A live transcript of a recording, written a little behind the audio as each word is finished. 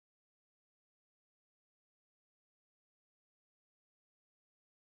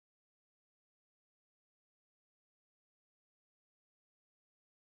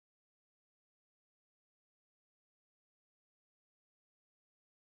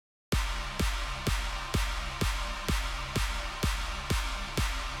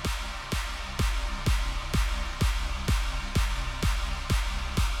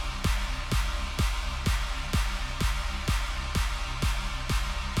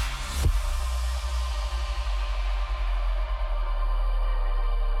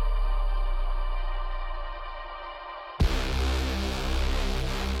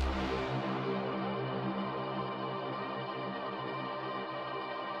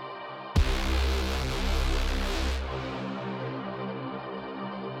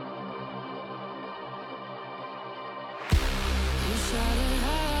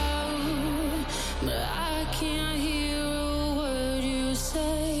can't hear a word you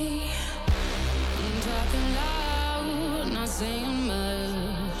say. I'm talking loud, not saying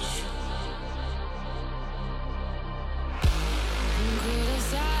much. I'm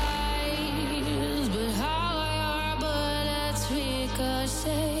criticized, but how your bullets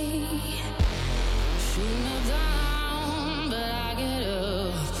ricochet. Shoot me down, but I get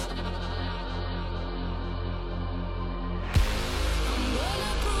up. I'm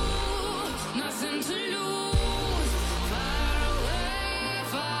bulletproof, nothing to lose.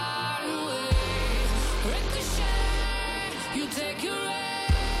 Far away, ricochet. You take your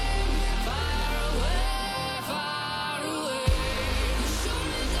aim. Far away. You shoot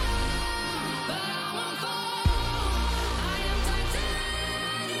me down, but I'm on fire. I am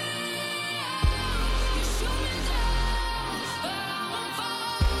titanium. You shoot me down, but I'm on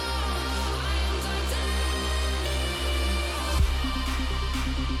fire. I am titanium.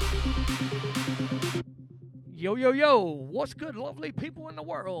 Yo, what's good, lovely people in the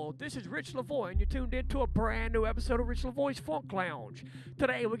world? This is Ric Lavoy, and you're tuned in to a brand new episode of Ric Lavoy's Funk Lounge.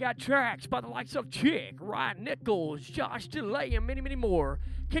 Today, we got tracks by the likes of Chick, Ryan Nichols, Josh DeLay, and many, many more.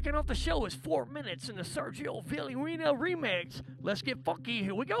 Kicking off the show is 4 Minutes in the Sergio Villarreal remix. Let's get funky,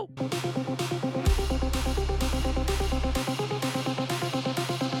 here we go.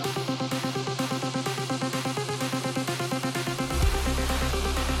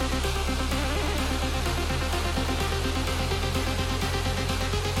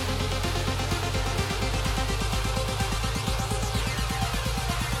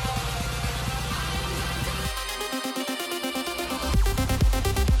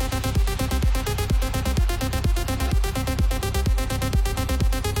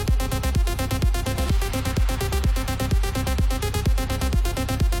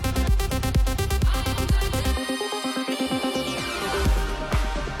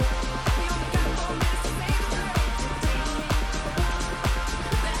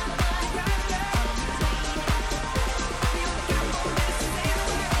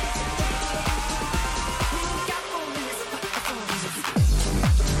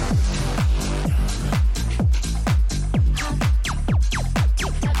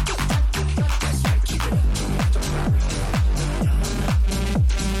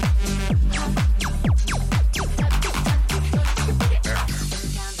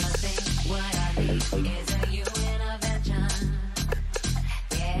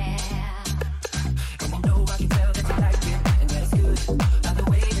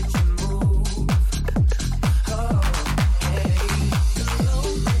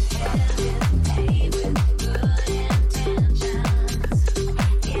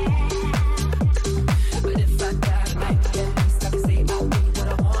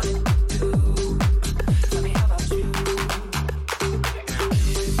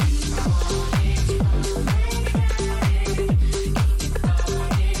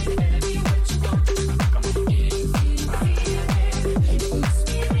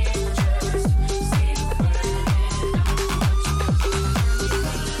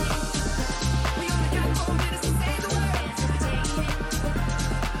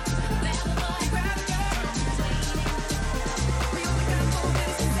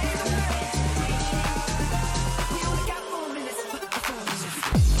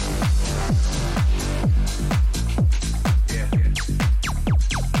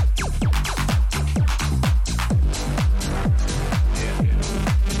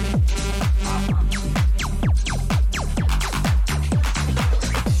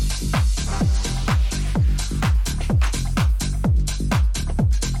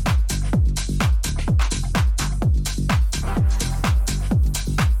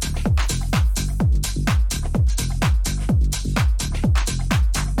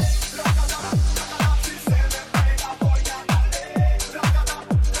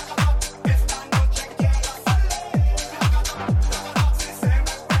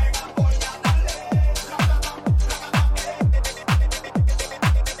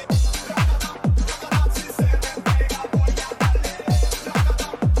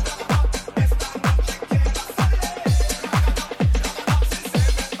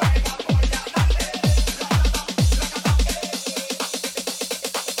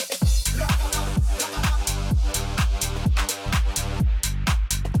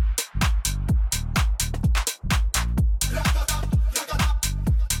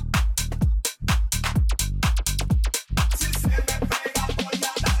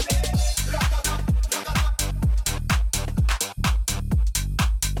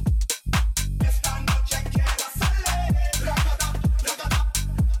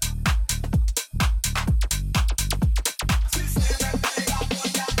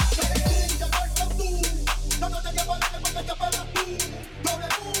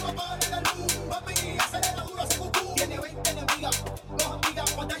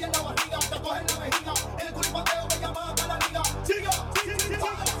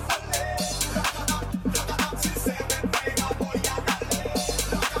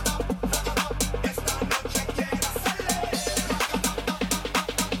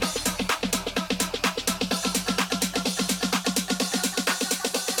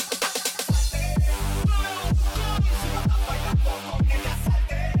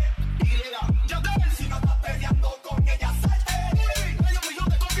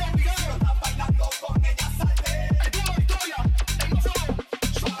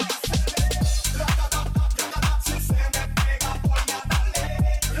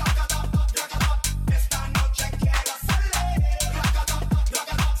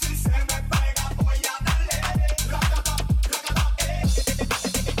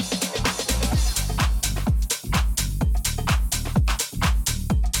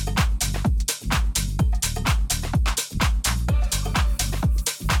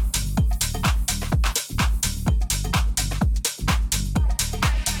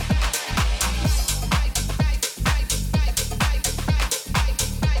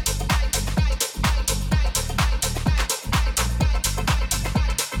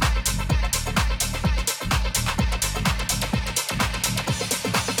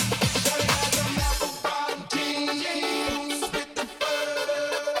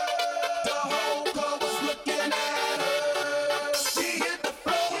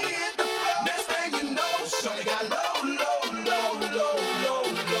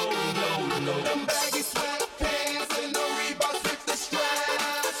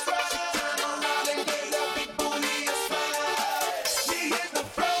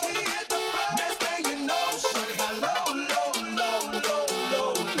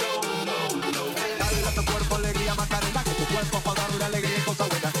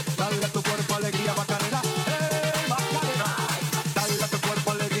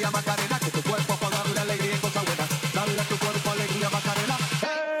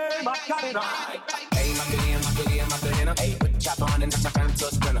 that's I turn to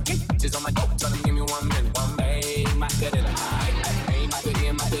a sprinter. She's on my dope, tell them give me 1 minute. One day, Macarena. Hey,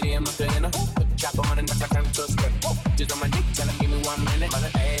 Macarena, Macarena, Macarena. Put the chopper on and that's I turn to a sprinter. She's on my dick, tell them give me 1 minute.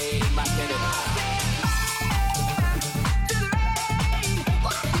 Hey, Macarena.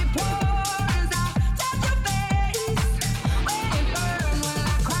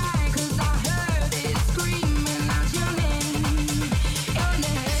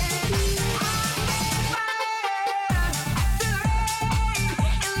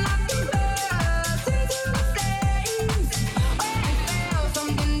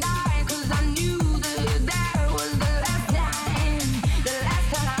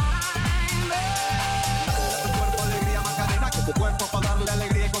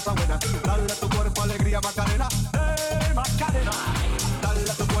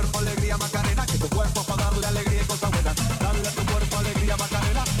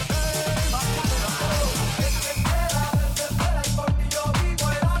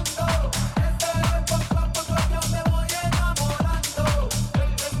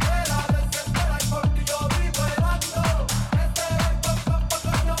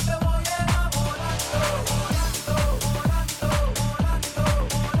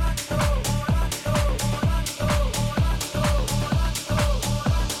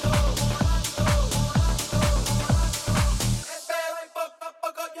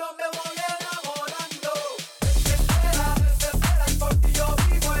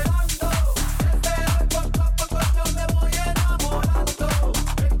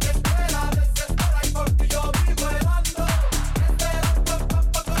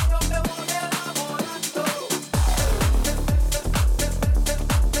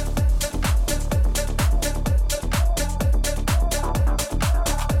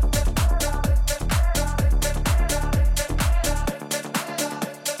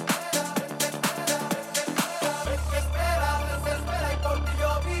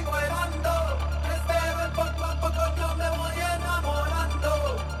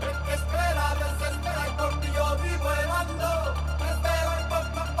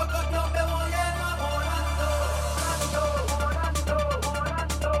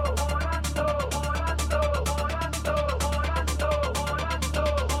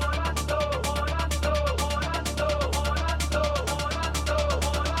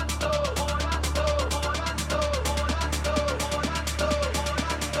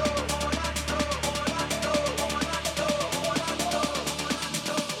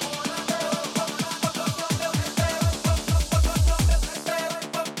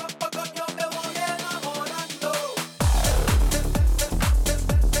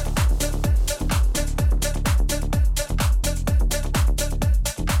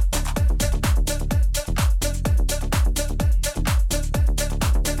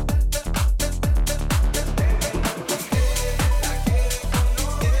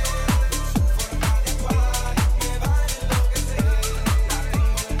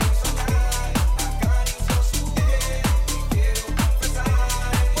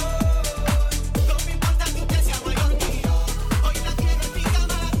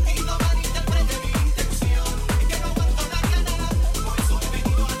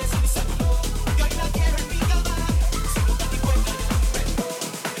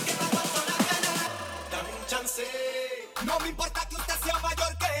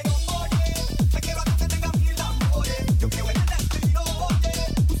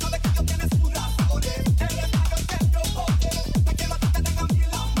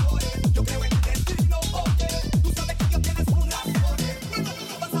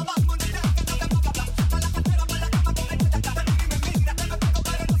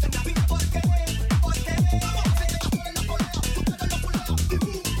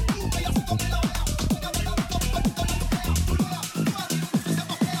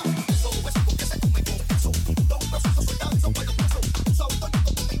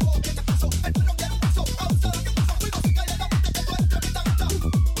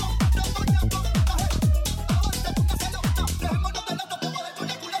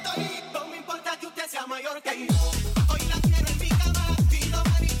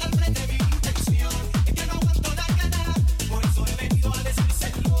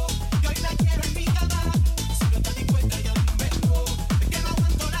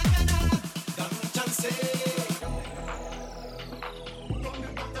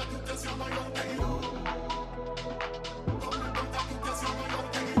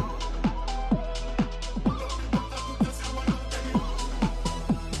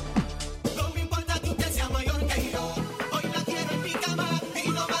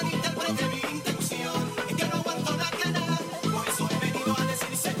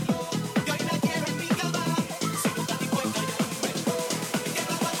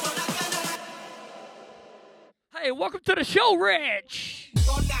 Hey, welcome to the show, Rich.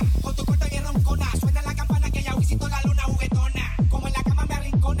 Con tu corta y roncona, suena la campana que ya visitó la luna juguetona. Como en la cama me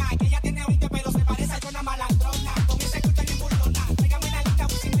arrincona, que ella tiene 20 pero se parece a una malandrona. Con ese corta y burlona, tráigame la linda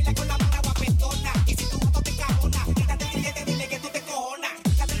bucinilla con la mona guapetona. Y si tu voto te cajona, quítate el grillete, dile que tú te cojonas.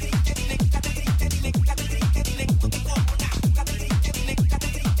 Quítate el grillete, dile, quítate el grillete, dile, quítate el grillete, dile que tú te cojonas. Quítate el grillete, dile, quítate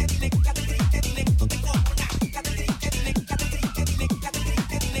el grillete, dile, quítate el grillete, dile que tú te cojonas. Quítate el grillete, dile, quítate el grillete, dile, quítate el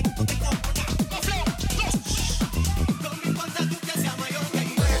grillete, dile que tú te cojonas.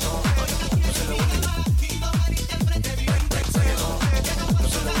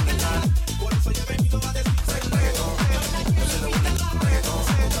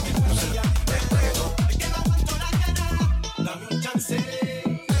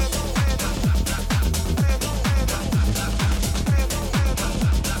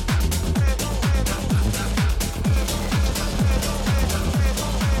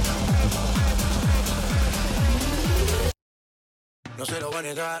 No se lo va a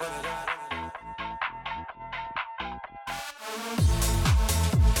negar.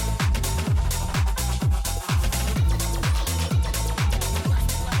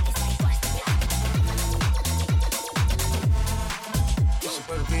 Y si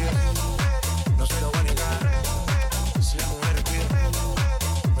puedo pide, no se lo va a negar. Si la mujer pide,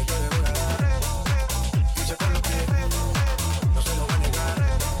 pues yo le voy a dar. Y se con los pies, no se lo va a negar.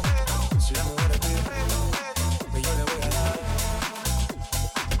 Si la mujer pide, pues yo le voy a dar.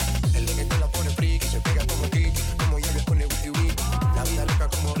 El de que te la pone friki, se pega como Kiki, como yo le pone wiki wiki. La vida loca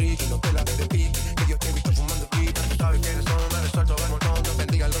como Ricky, no te la ves de pique, que yo te he visto fumando pipa. Tú sabes quiénes son, me resuelto el montón, Dios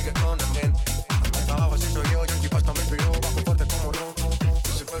bendiga el reggaetón también. Abajo así soy yo, y pasta me yo, bajo fuerte como ron.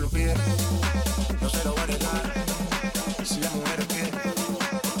 Si el pueblo pide, no se lo va a negar. Si la mujer pide,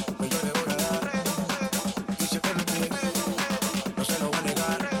 pues yo le voy a dar. Y si el pueblo pide, no se lo va a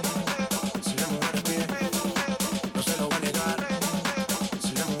negar. Si la mujer pide, no se lo va a negar.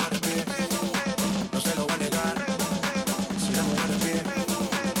 Si la mujer pide, no se lo va a negar. Si la mujer pide,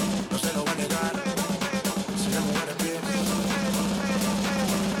 no se lo va a negar. Si la mujer pide.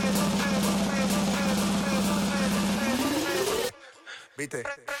 ¿Viste?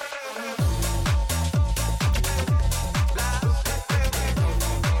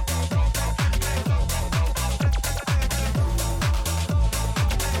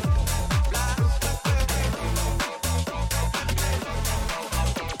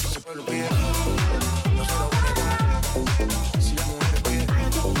 Si el pueblo pide, no se lo va a negar. Si la mujer pide,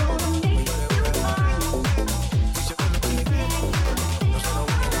 pues yo le voy a dar. Y si el pueblo pide, no se lo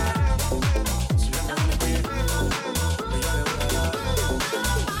va a negar. Si la mujer pide, pues yo le voy a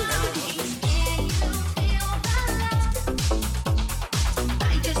dar.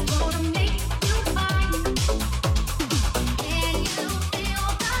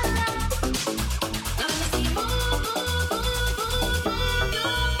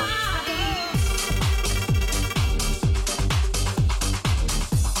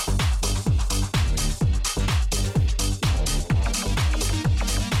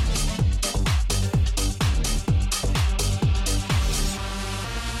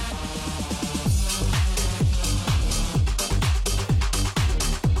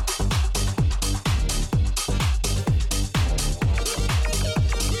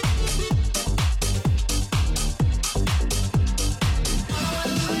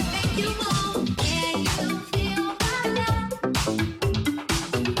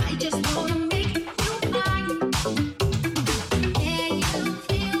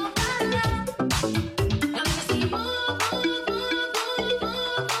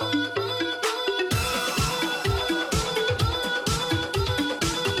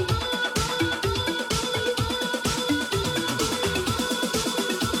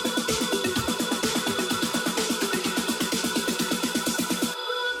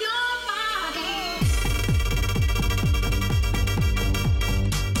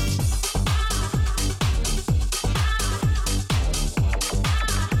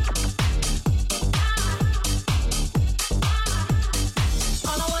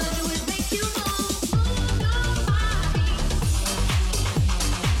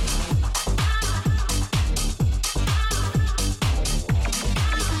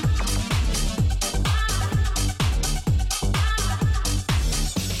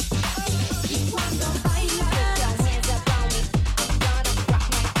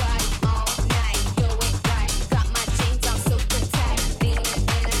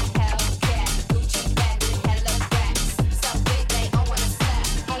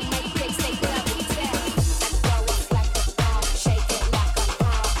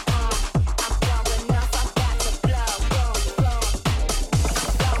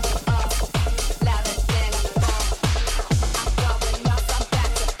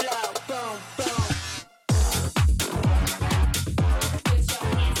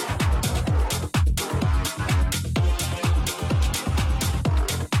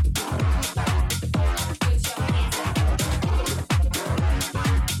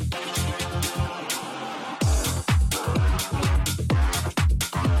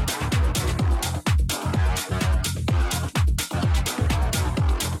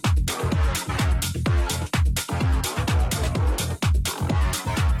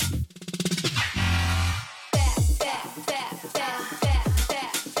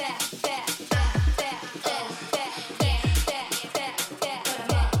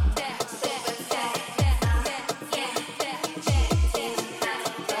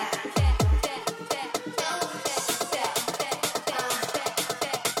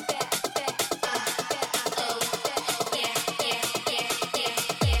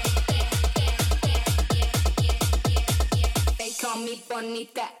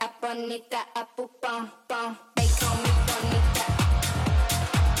 bonita, apu pom pom. They call me bonita.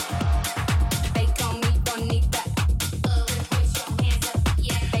 They call me bonita. Put your hands up,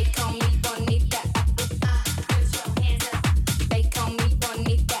 yeah. They call me bonita, put your hands up. They call me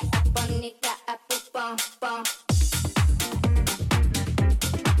bonita, apu pom pom.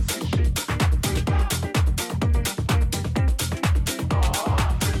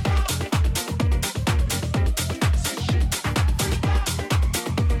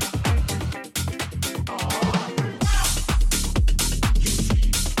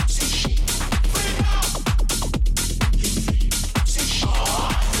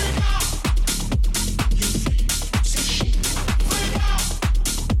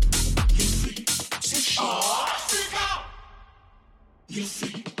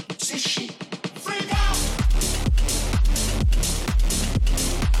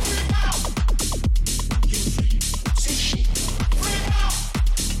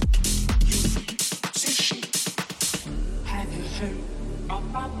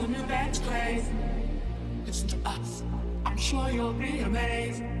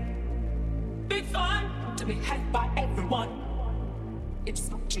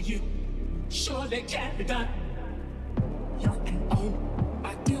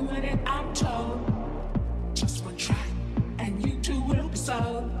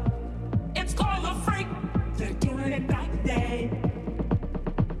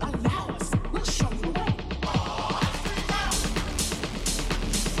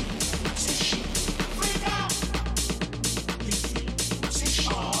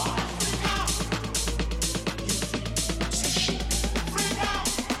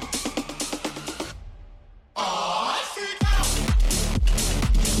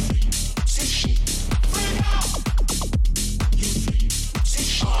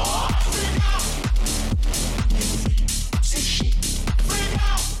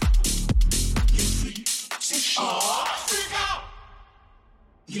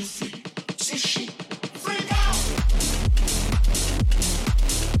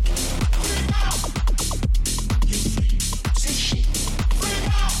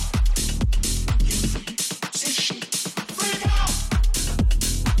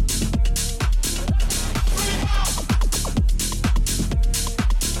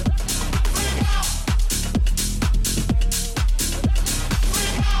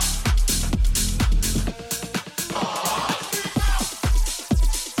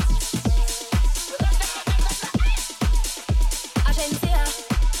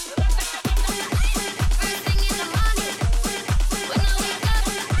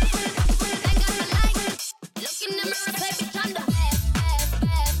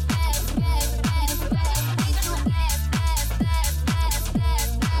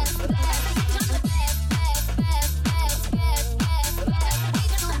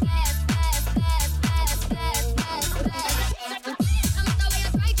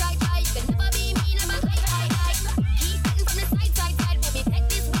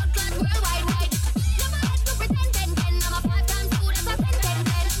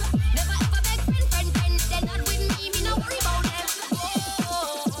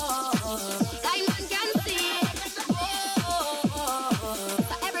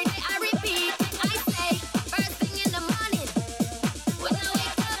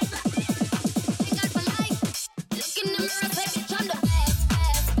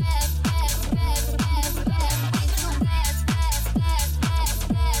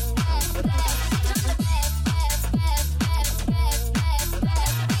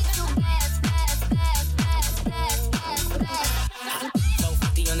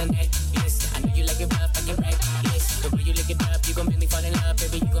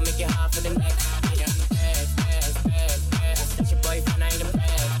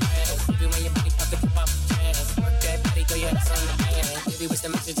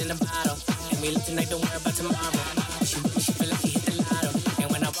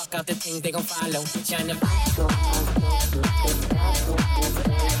 They gon' follow. China.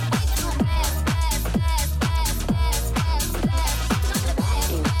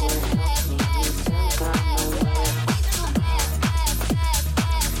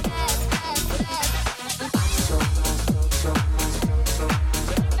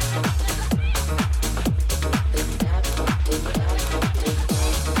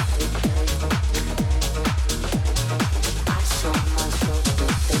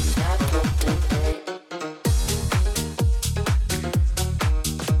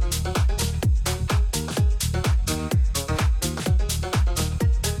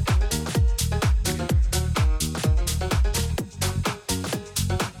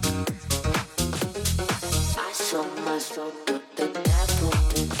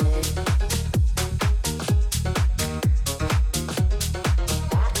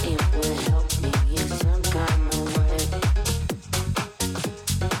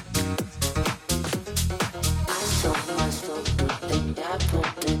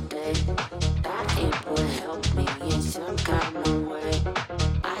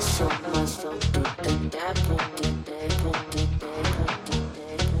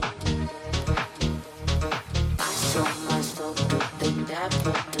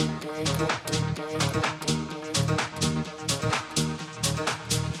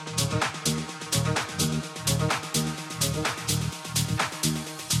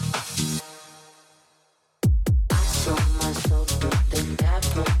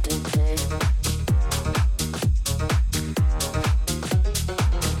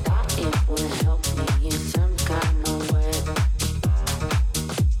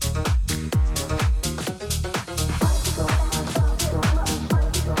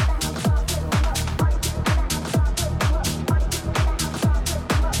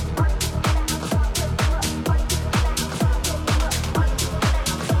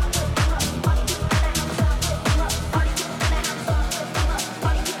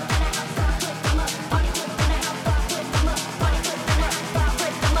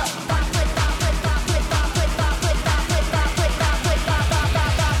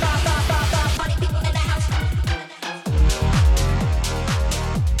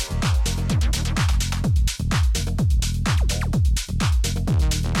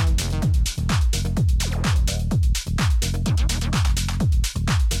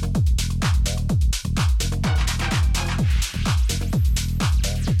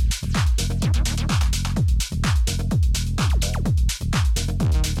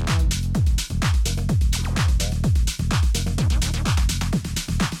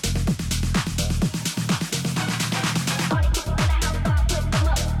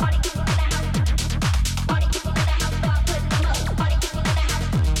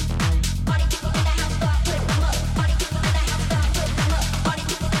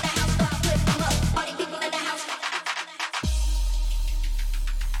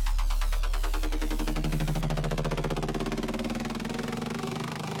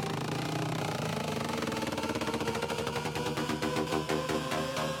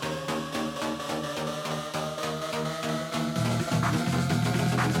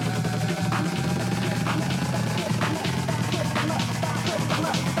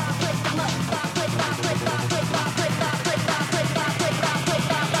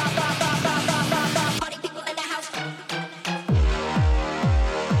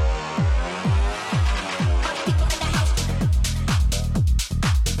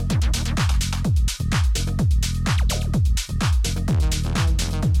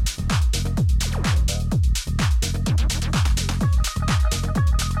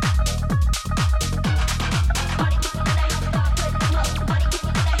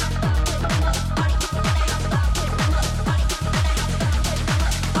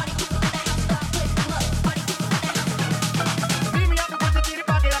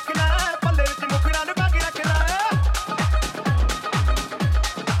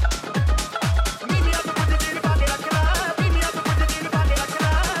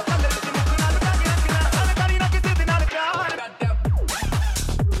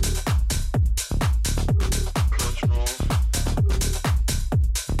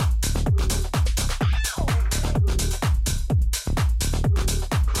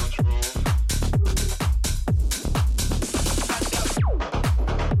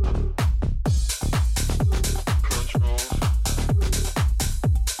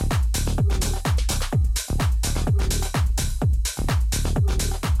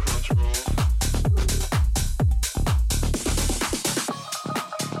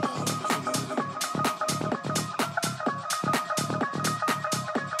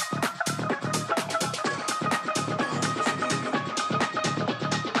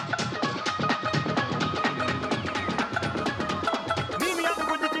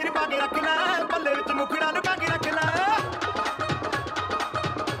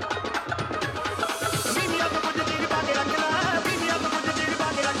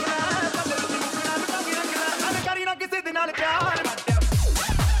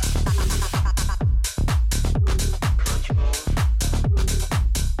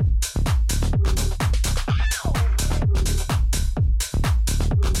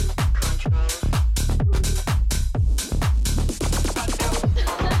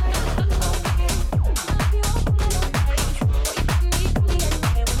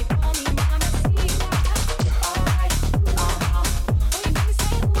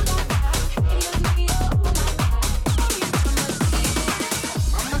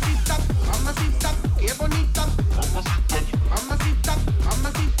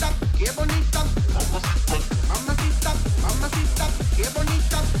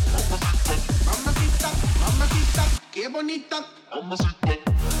 bonita.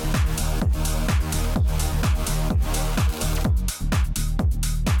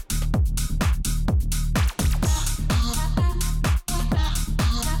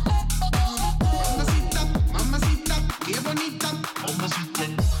 Mamacita, mamacita, qué bonita.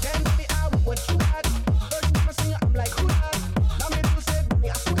 Damn, baby, I want what you got. First time I see you, I'm like, who that? Dame dulce, dame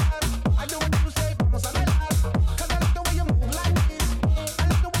azúcar. I do what you say, vamos a bailar. 'Cause I like the way you move like this. I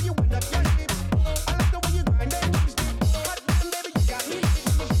like the way you wind up your hips. I like the way you grind and twist it. Hot damn, baby, you got me.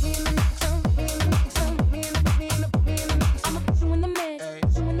 Me in the mix, me in the mix, me in the mix. I'ma put you in the mix,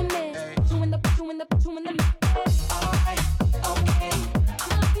 put you in the mix, put you in the, put you in the, put you in the mix. Alright, okay.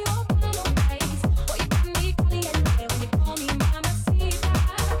 I'ma love you all in the ways. Boy, you got me caliente when you call me mamacita.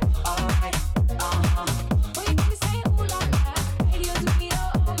 Alright, Boy, you got me saying ooh la la. Radio to me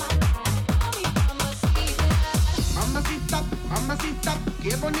all my life. Call me mamacita. Mamacita, mamacita,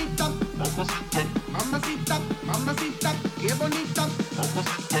 qué bonita. Mamacita, mamacita, qué bonita.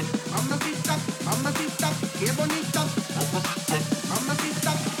 Mamacita, mamacita, qué bonita.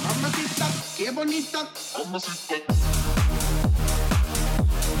 Mamacita, mamacita, qué bonita. Mamacita,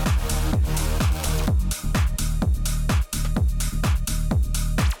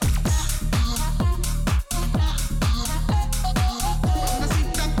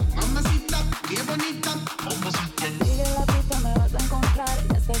 mamacita, qué bonita. Sigue la pista, me vas a encontrar.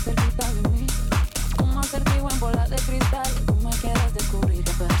 Ya estás cerquita de mí. Un acertijo en bola de cristal. Tú me quieres descubrir,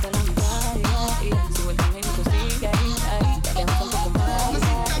 te puedes hacer la mitad. Sube el caminito, sigue ahí. Dale más un poco más.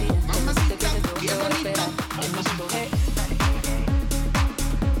 Mamacita, Te pierdes, yo qué te voy a bonita. esperar. En el punto G.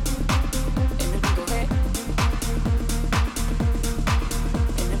 En el punto G.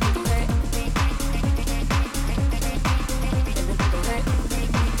 En el punto G. En el punto G.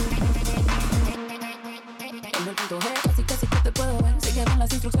 En el punto G, casi casi que te puedo ver. Sigue con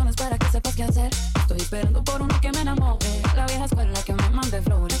las instrucciones para que sepas qué hacer. Estoy esperando por uno que me enamore. La vieja escuela que me mande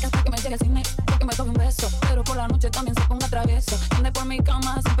flores. Hasta que me llegue el cine, que me tome un beso. Pero por la noche también se ponga travieso. Ande por mi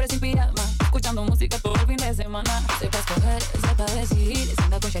cama siempre sin pijama. Escuchando música todo el fin de semana. Sepa escoger, sepa decidir. Si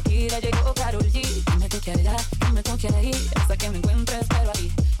anda con Shakira, llegó Karol G. Que me toque allá, que me toque ahí. Hasta que me encuentres, pero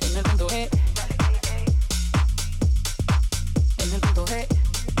ahí. En el punto G. En el punto G.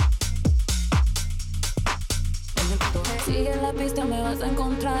 En el punto G. Sigue la pista, me vas a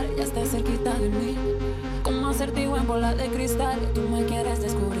encontrar. Ya estás cerquita de mí. Como acertijo en bola de cristal. Tú me quieres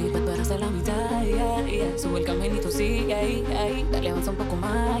descubrir, te paras a la mitad. Sube el caminito, sigue ahí. Dale, avanza un poco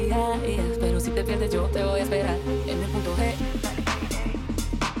más. Pero si te pierdes, yo te voy a esperar. En el punto G.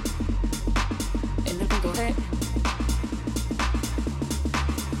 En el punto G.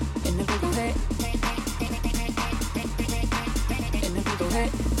 En el punto G. En el punto G.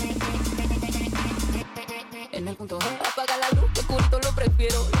 En el punto G. Apaga la luz, que oscurito lo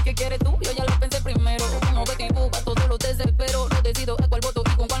prefiero. Lo que quieres tú, yo ya lo pensé primero. Como Betty Boo, a todos los desespero. No decido a cuál voto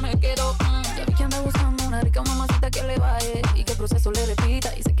y con cuál me quedo. Ya vi que anda buscando una rica mamacita que le baje y que el proceso le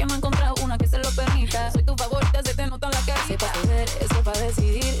repita. Y sé que no he encontrado una que se lo permita. Soy tu favorita, se te nota en la carita. Sepa escoger, sepa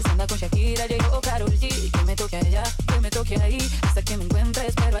decidir. Si anda con Shakira, llegó Karol G. Que me toque allá, que me toque ahí. Hasta que me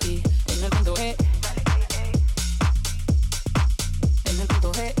encuentres, pero ahí. En el punto G. En el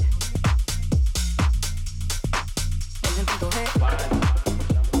punto G. En el punto G.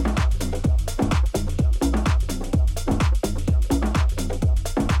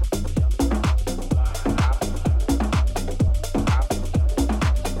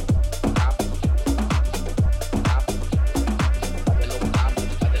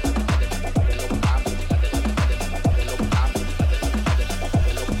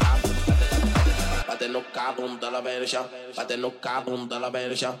 Bate no cabum de la verja, bate no cabum de la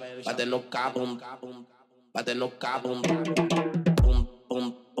verja, bate no cabum, bate no cabum, bum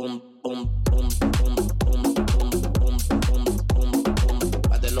bum bum bum bum bum bum bum bum bum bum bum,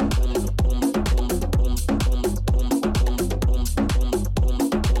 bate no bum bum bum bum bum bum bum bum bum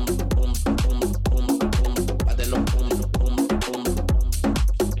bum bum bum bum, bate no bum bum bum.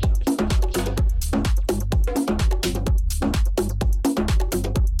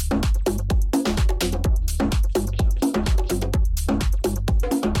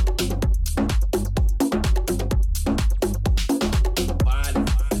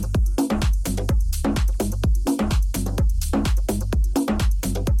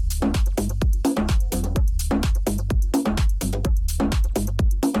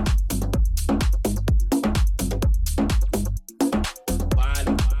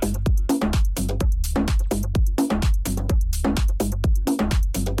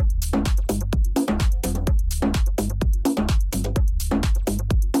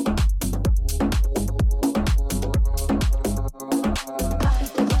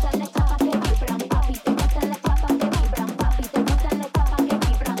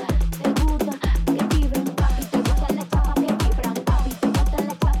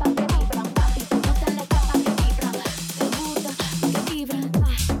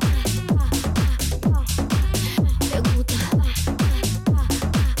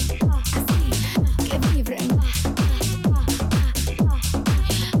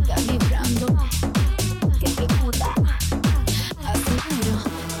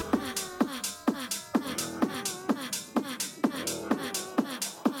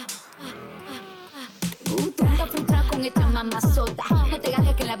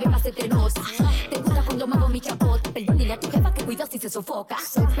 se sofoca.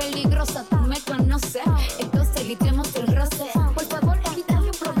 Soy peligrosa, tú me conoces. Entonces evitemos el roce. Por favor, evítame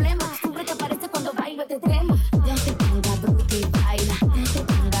un problema. Siempre te aparece cuando bailo este tema. No te ponga bruta y baila. No te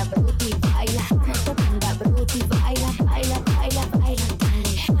ponga bruta y baila. No te ponga bruta y baila. Baila, baila, baila,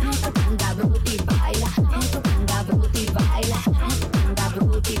 dale. No te ponga bruta y baila. No te ponga bruta y baila. No te ponga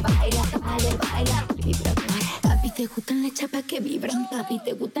bruta y baila. Dale, baila. Vibra, papi, te gustan las chapas que vibran. Papi,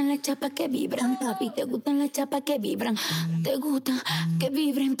 te gustan las chapas que vibran. Papi, te gustan las chapas que vibran. Te gustan que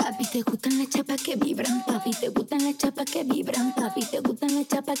vibren. Papi, te gustan las chapas que vibran. Papi, te gustan las chapas que vibran. Papi, te gustan las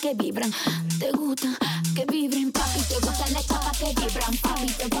chapas que vibran. Te gustan que vibren. Papi, te gustan las chapas que vibran. Papi,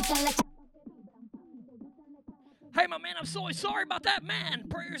 te gustan las chapas. Hey, my man, I'm so sorry about that, man.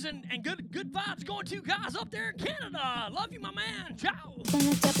 Prayers and good vibes going to you guys up there in Canada. Love you, my man. Ciao.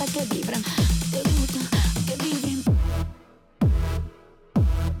 Las chapas que vibran. Te gustan que vibren.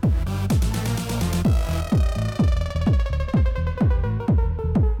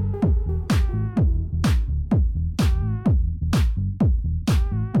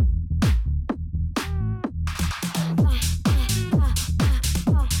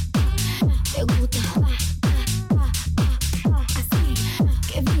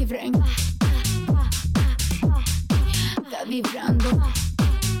 Vibrando,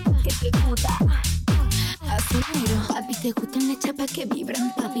 que te gusta. Acelero. Papi, te gustan las chapas que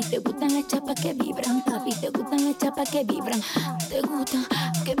vibran. Papi, te gustan las chapas que vibran. Papi, te gustan las chapas que vibran. Te gustan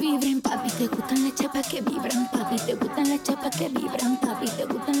que vibren. Papi, te gustan las chapas que vibran. Papi, te gustan las chapas que vibran. Papi, te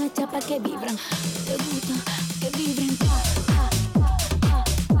gustan las chapas que vibran. Te gustan que vibren.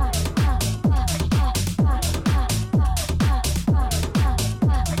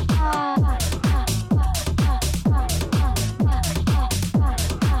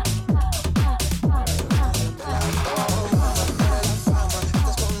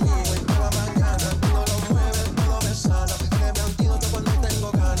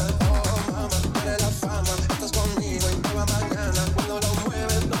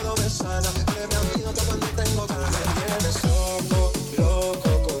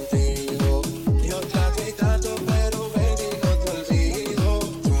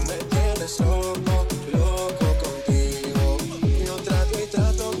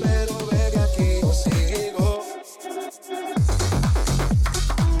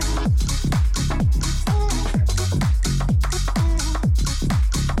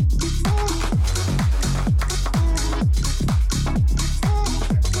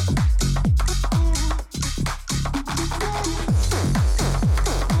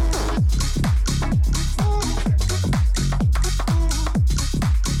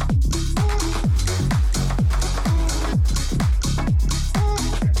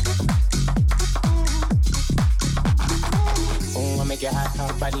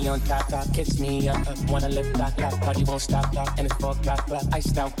 On top, kiss me up, wanna lift that, party won't stop, and it's 4 o'clock,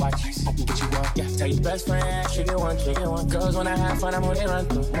 iced out watch, I can get you up, yeah, tell your best friend, trigger one, girls when I have fun, I'm on it, run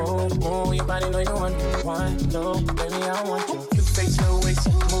through, move, your body know you want, 1, 2, baby, I want you, cute face, no waist,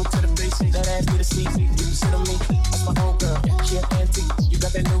 move to the basics, that ass be the seat, you can sit on me, that's my old girl, yeah, she an antique, you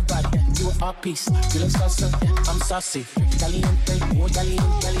got that new body, yeah, you an art piece, you look saucy, yeah, I'm saucy, caliente, oh,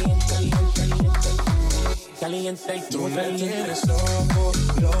 caliente, caliente, caliente, caliente, tú me tienes loco,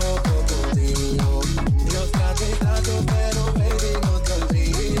 loco contigo. Yo trato y trato, pero baby no te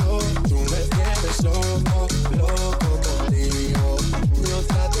olvido. Tú me tienes loco, loco contigo. Yo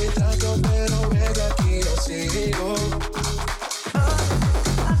trato y trato, pero baby aquí yo sigo.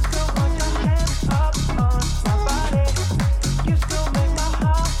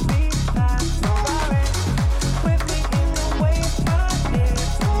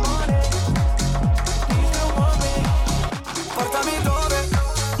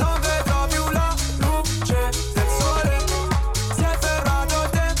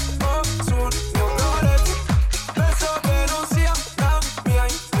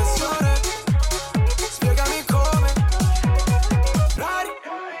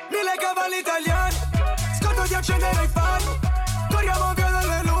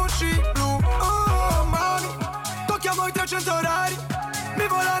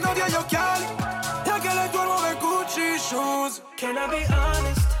 Can I be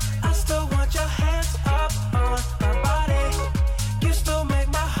honest? I still want your hands up on my body. You still make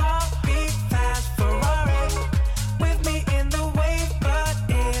my heart beat fast. Ferrari with me in the wave, but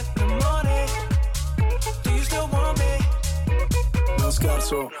in the morning. Do you still want me? Non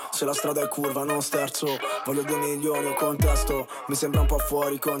scherzo, se la strada è curva non sterzo. Voglio 2 milioni o contesto. Mi sembra un po'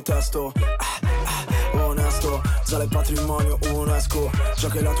 fuori contesto. Onesto, sale il patrimonio, un esco. Già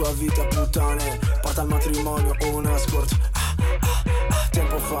che la tua vita è puttane, porta al matrimonio, un escort.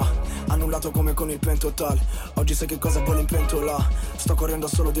 Tempo fa, annullato come con il pentotal. Oggi sai che cosa vuole in pentola. Sto correndo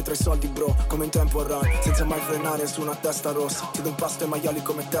solo dietro ai soldi bro, come in tempo run, senza mai frenare su una testa rossa. Ti do un pasto ai maiali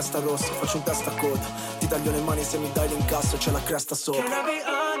come testa rossa. Faccio un testa a coda, ti taglio le mani se mi dai l'incasso. C'è la cresta sopra. Can I be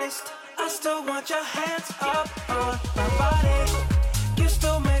honest? I still want your hands up on my body. You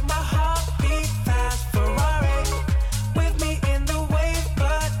still make my heart beat fast. Ferrari with me in the wave,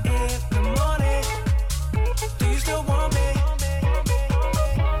 but in the morning. Do you still want me?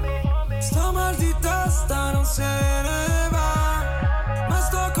 Sto mal di testa non se ne va, ma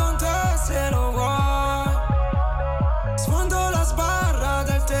sto con te se lo vuoi. Sfondo la sbarra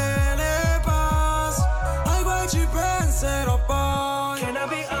del telepass, ai guai ci penserò poi. Can I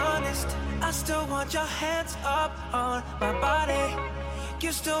be honest? I still want your hands up on my body.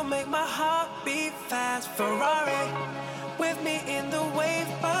 You still make my heart beat fast. Ferrari with me in the wave,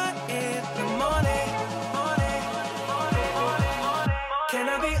 but in the morning. Can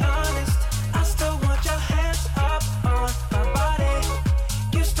I be honest? I still want your hands up on my body.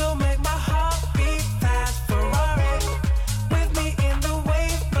 You still make my heart beat fast. Ferrari with me in the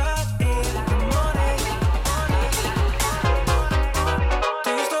wave, but in the morning.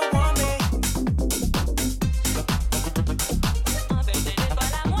 Do you still want me? Pertenezco a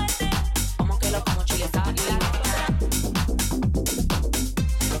la muerte, como que lo como chile sal y limón.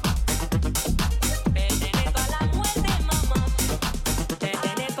 Pertenezco a la muerte, mamá.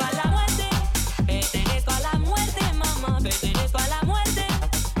 Pertenezco a la muerte. Pertenezco a la muerte, mamá. Pertenezco a la muerte.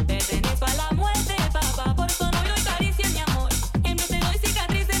 Pertenezco a la muerte, papá. Por eso no doy caricia, mi amor. En vez te doy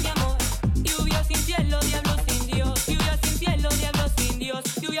cicatrices, mi amor. Lluvia sin cielo, diablo sin Dios. Lluvia sin cielo, diablo sin Dios.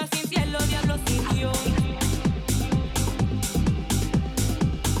 Lluvia sin cielo, diablo sin Dios.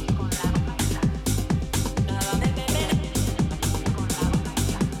 Nada me permite.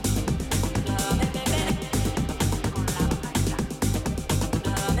 Nada me permite.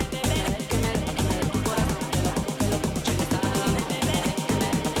 Nada me permite. Que me tu corazón, que lo como chile sal. Nada me permite. Que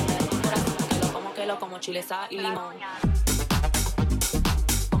me tu corazón, que lo como chile sal y limón.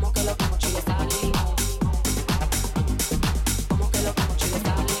 Como que lo como chile sal y limón. Como que lo como chile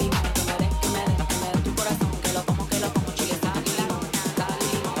sal y limón. Que me dé tu corazón, que lo como chile sal y limón. Sal y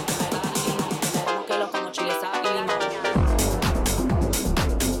limón, que me da limón. Como que lo como chile sal y limón.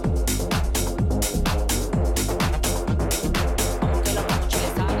 Como que lo como chile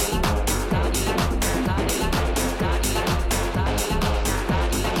sal y limón. Sal y limón, sal y limón, sal y limón, sal y limón, sal y limón,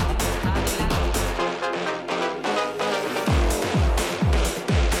 sal y limón.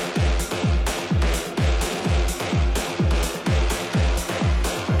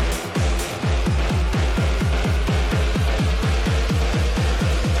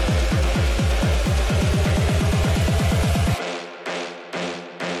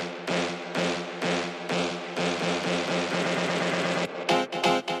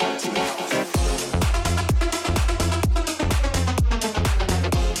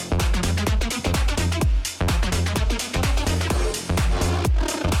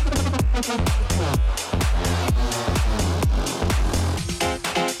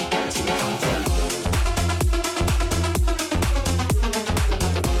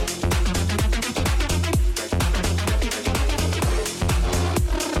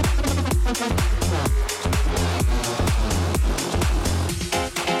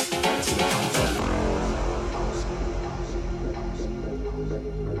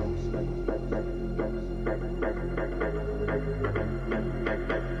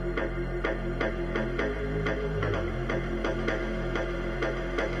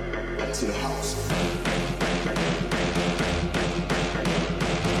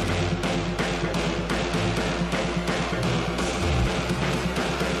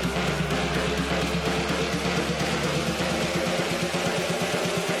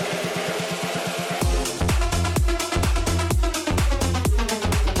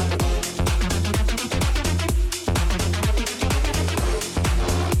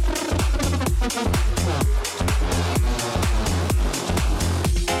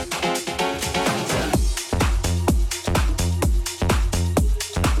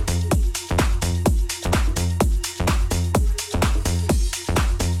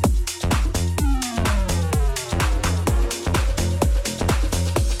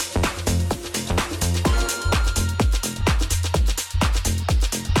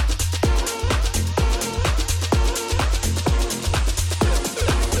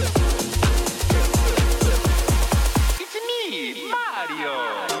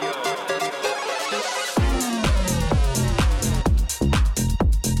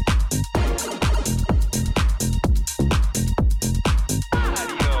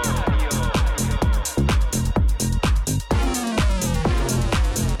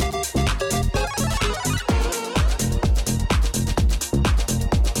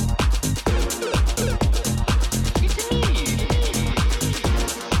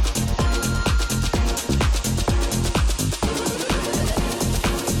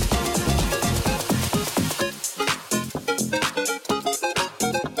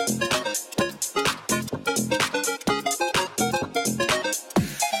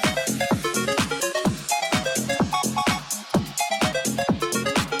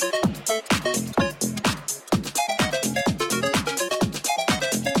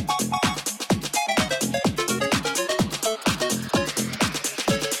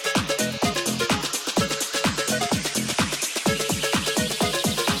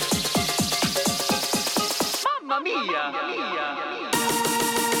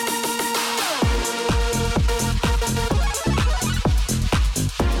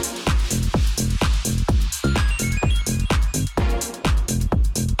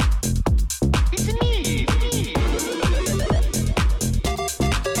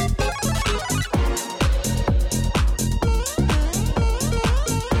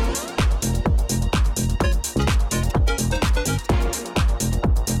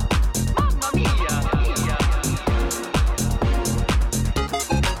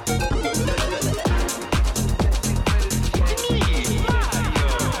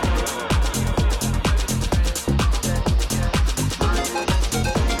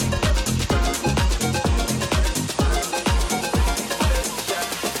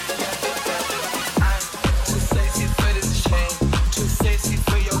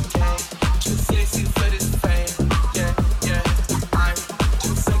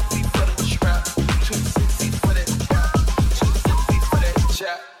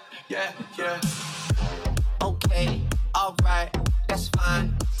 yeah, yeah. Okay, alright, that's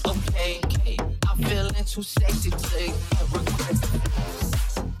fine. Okay, I'm feeling too sexy to accept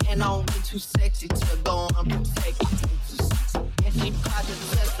requests. And I'm way too sexy to go unprotected. And she caught the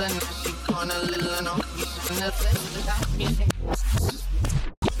test, and now she gonna lean on me. She gonna let me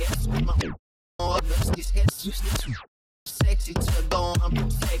yes, too sexy to go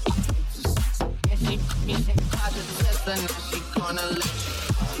unprotected. And she caught the test, and now she gonna let you.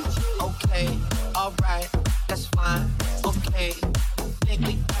 Okay, alright, that's fine. Okay, think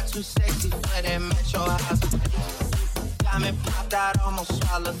we got too sexy for that metro house. Got me popped out, almost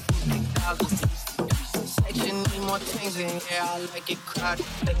swallowed 50,000. Section need more things in here, I like it crowded.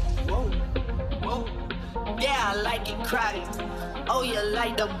 Whoa, whoa, yeah, I like it crowded. Oh, you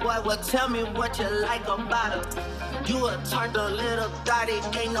like the boy, well tell me what you like about her. You a turned a little thotty,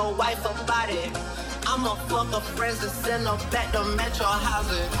 ain't no wife about it. I'ma fuck her friends and send her back to metro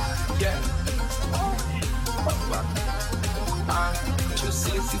housing. Yeah. Too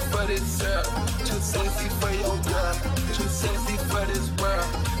sexy for this girl, too sexy for your girl, too sexy for this world,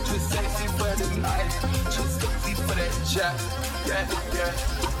 too sexy for this life, too sexy for that job, yeah, yeah.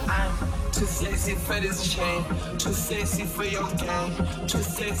 I'm too sexy for this chain, too sexy for your game, too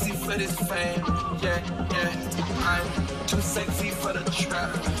sexy for this fame, yeah, yeah. I'm too sexy for the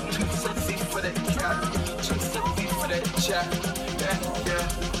trap, too sexy for that cap, too sexy for that job, yeah, yeah.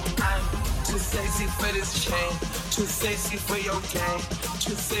 I'm too sexy for this chain, too sexy for your game,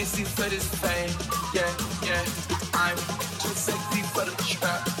 too sexy for this fame, yeah, yeah. I'm too sexy for the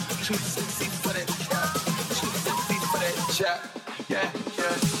trap, too sexy for that cap, too sexy for that jack, yeah,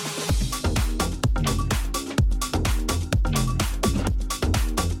 yeah.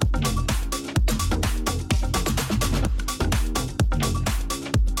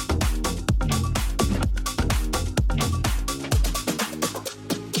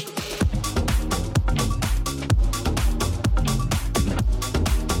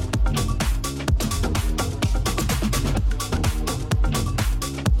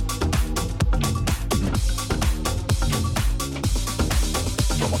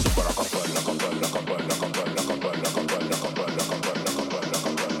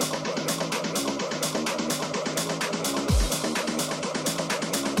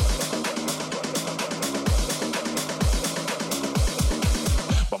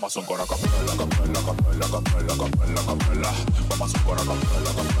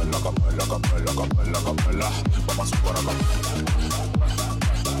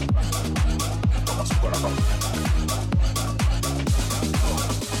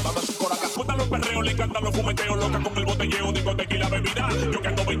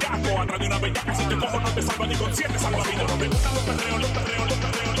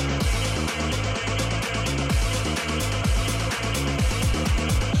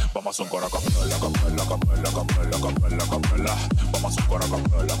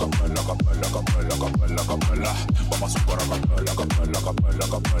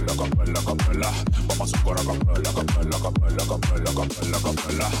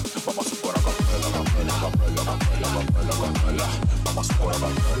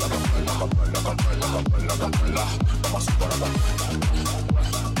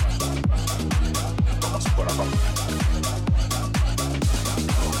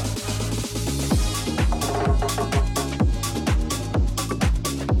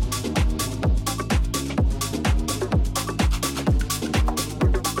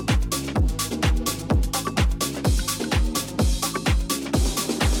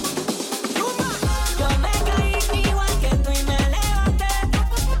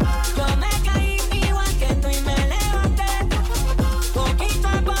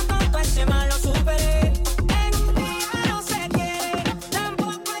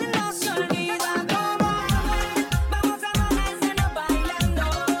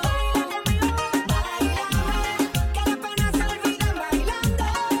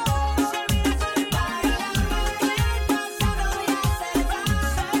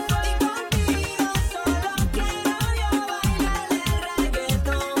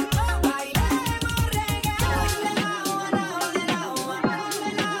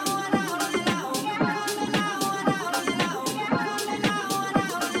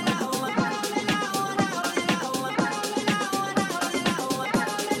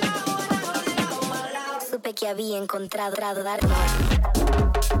 Que había encontrado dar amor.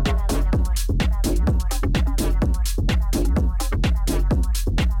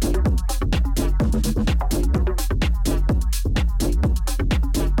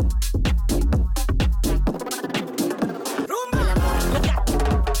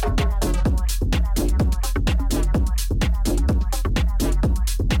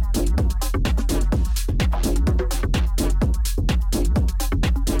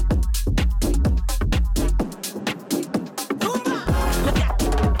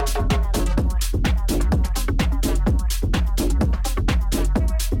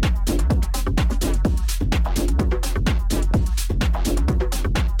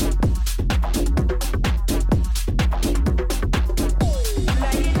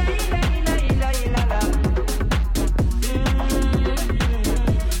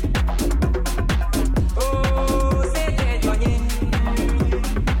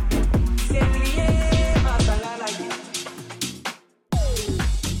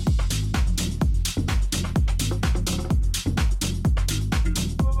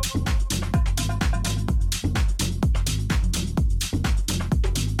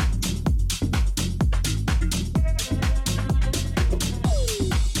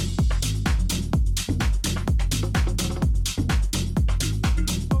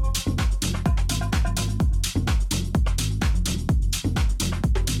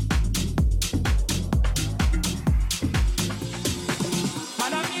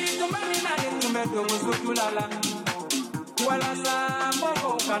 sa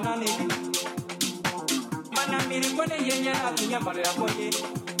moko kanani mana miri kone yenye atunya mare akoye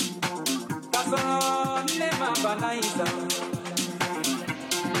kaso ne mabana isa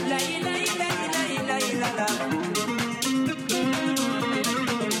la ila ila ila ila ila la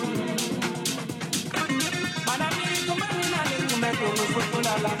mana miri kumani na ni kumeto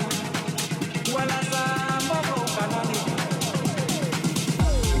musulala wala sa moko kanani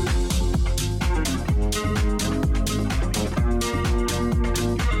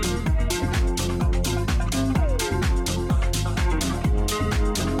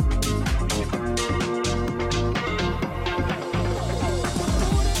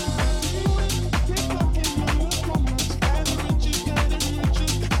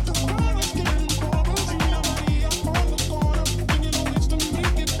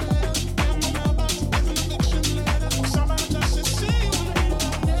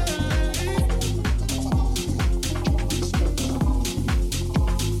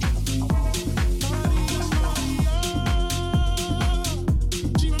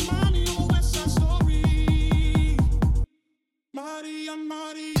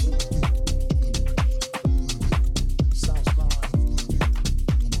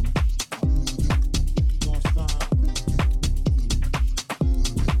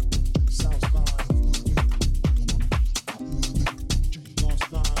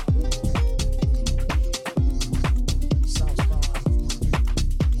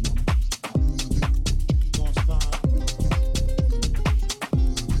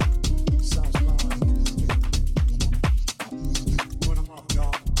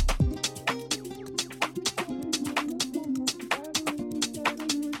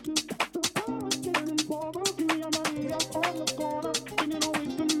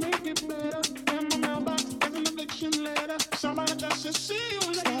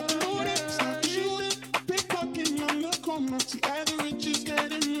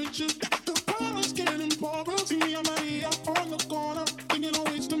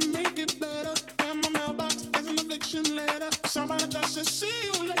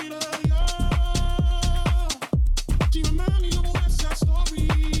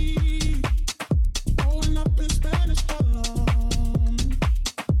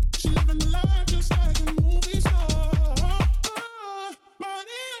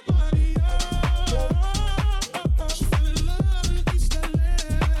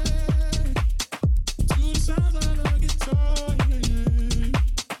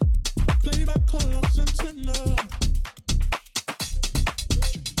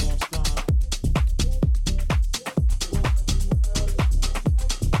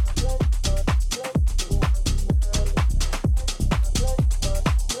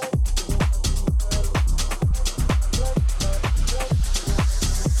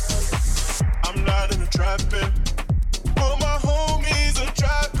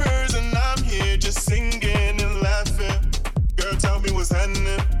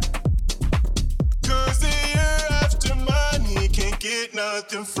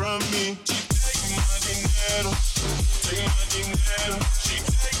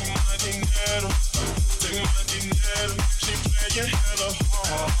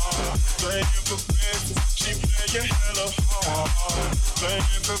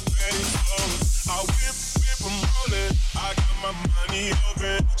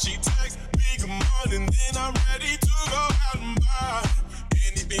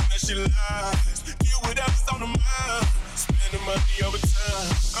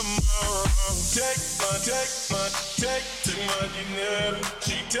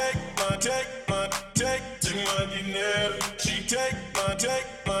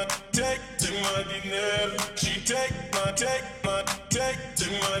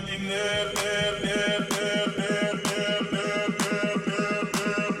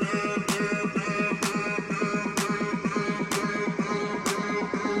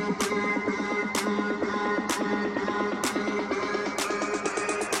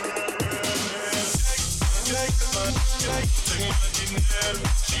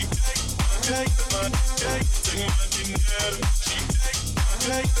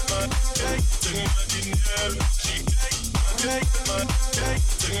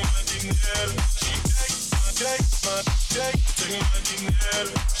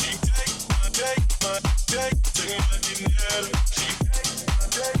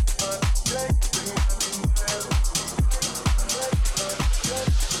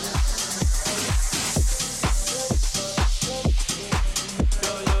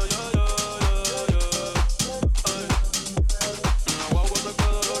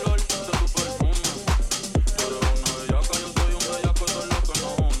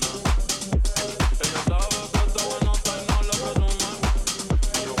Ella sabe que está bueno, está y no le presumo.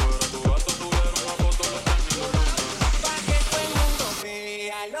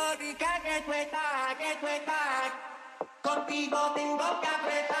 que sueltar. Contigo tengo que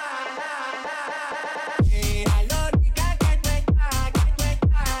apretar. Mira lo rica que tú estás, que tú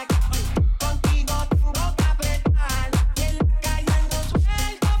estás. Contigo tengo que apretar. Y en la calle ando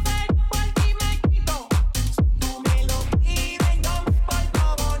suelto, pero por ti me quito. Tú me lo pides y yo me porto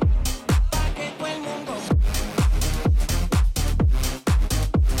bonito, pa' que todo el mundo.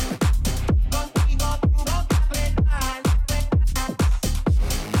 Contigo tengo que apretar.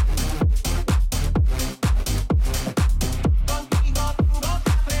 Contigo tengo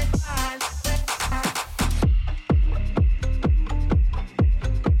que apretar.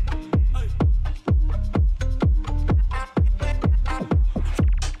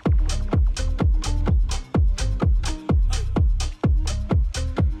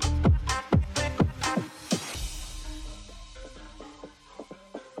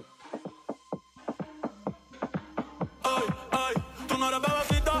 Ay, ay, tú no eres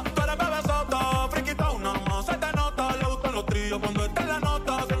bebecita, tú eres bebesota. Friquita, una más se te nota. Le gustan los trillos cuando está en la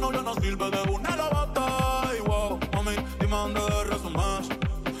nota. Si el novio no sirve, de una lo bota. Ay, wow, mami, dime dónde resumes.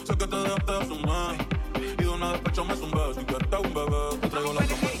 Sé que te dejaste hace un mes. Y de una despecho me zumbé. Si quieres un bebé, te traigo la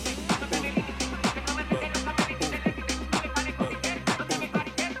cama.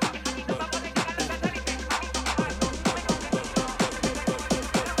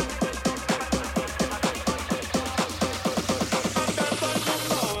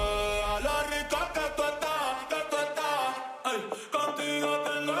 A lo rica que tú estás. Ay, contigo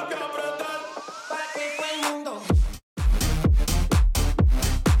tengo que apretar. Pa' que todo el mundo.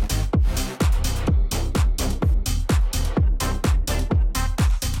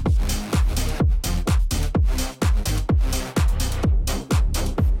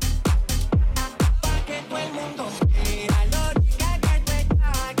 Pa' que todo el mundo. Mira lo rica que tú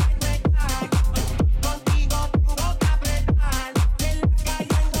estás, que tú estás. Contigo tengo que apretar. Y en la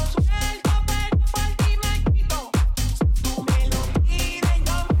calle ando suelto, pero por ti me quito. Tú me lo pides y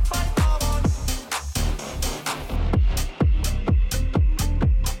yo me porto bonito.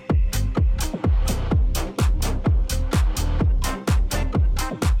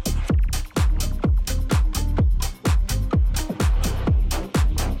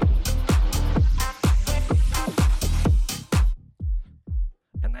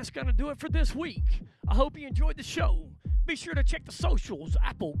 And that's going to do it for this week. I hope you enjoyed the show. Be sure to check the socials,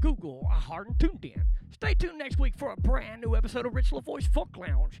 Apple, Google, iHeart, and TuneIn. Stay tuned next week for a brand new episode of Ric Lavoy's Funk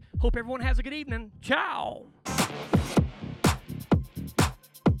Lounge. Hope everyone has a good evening. Ciao.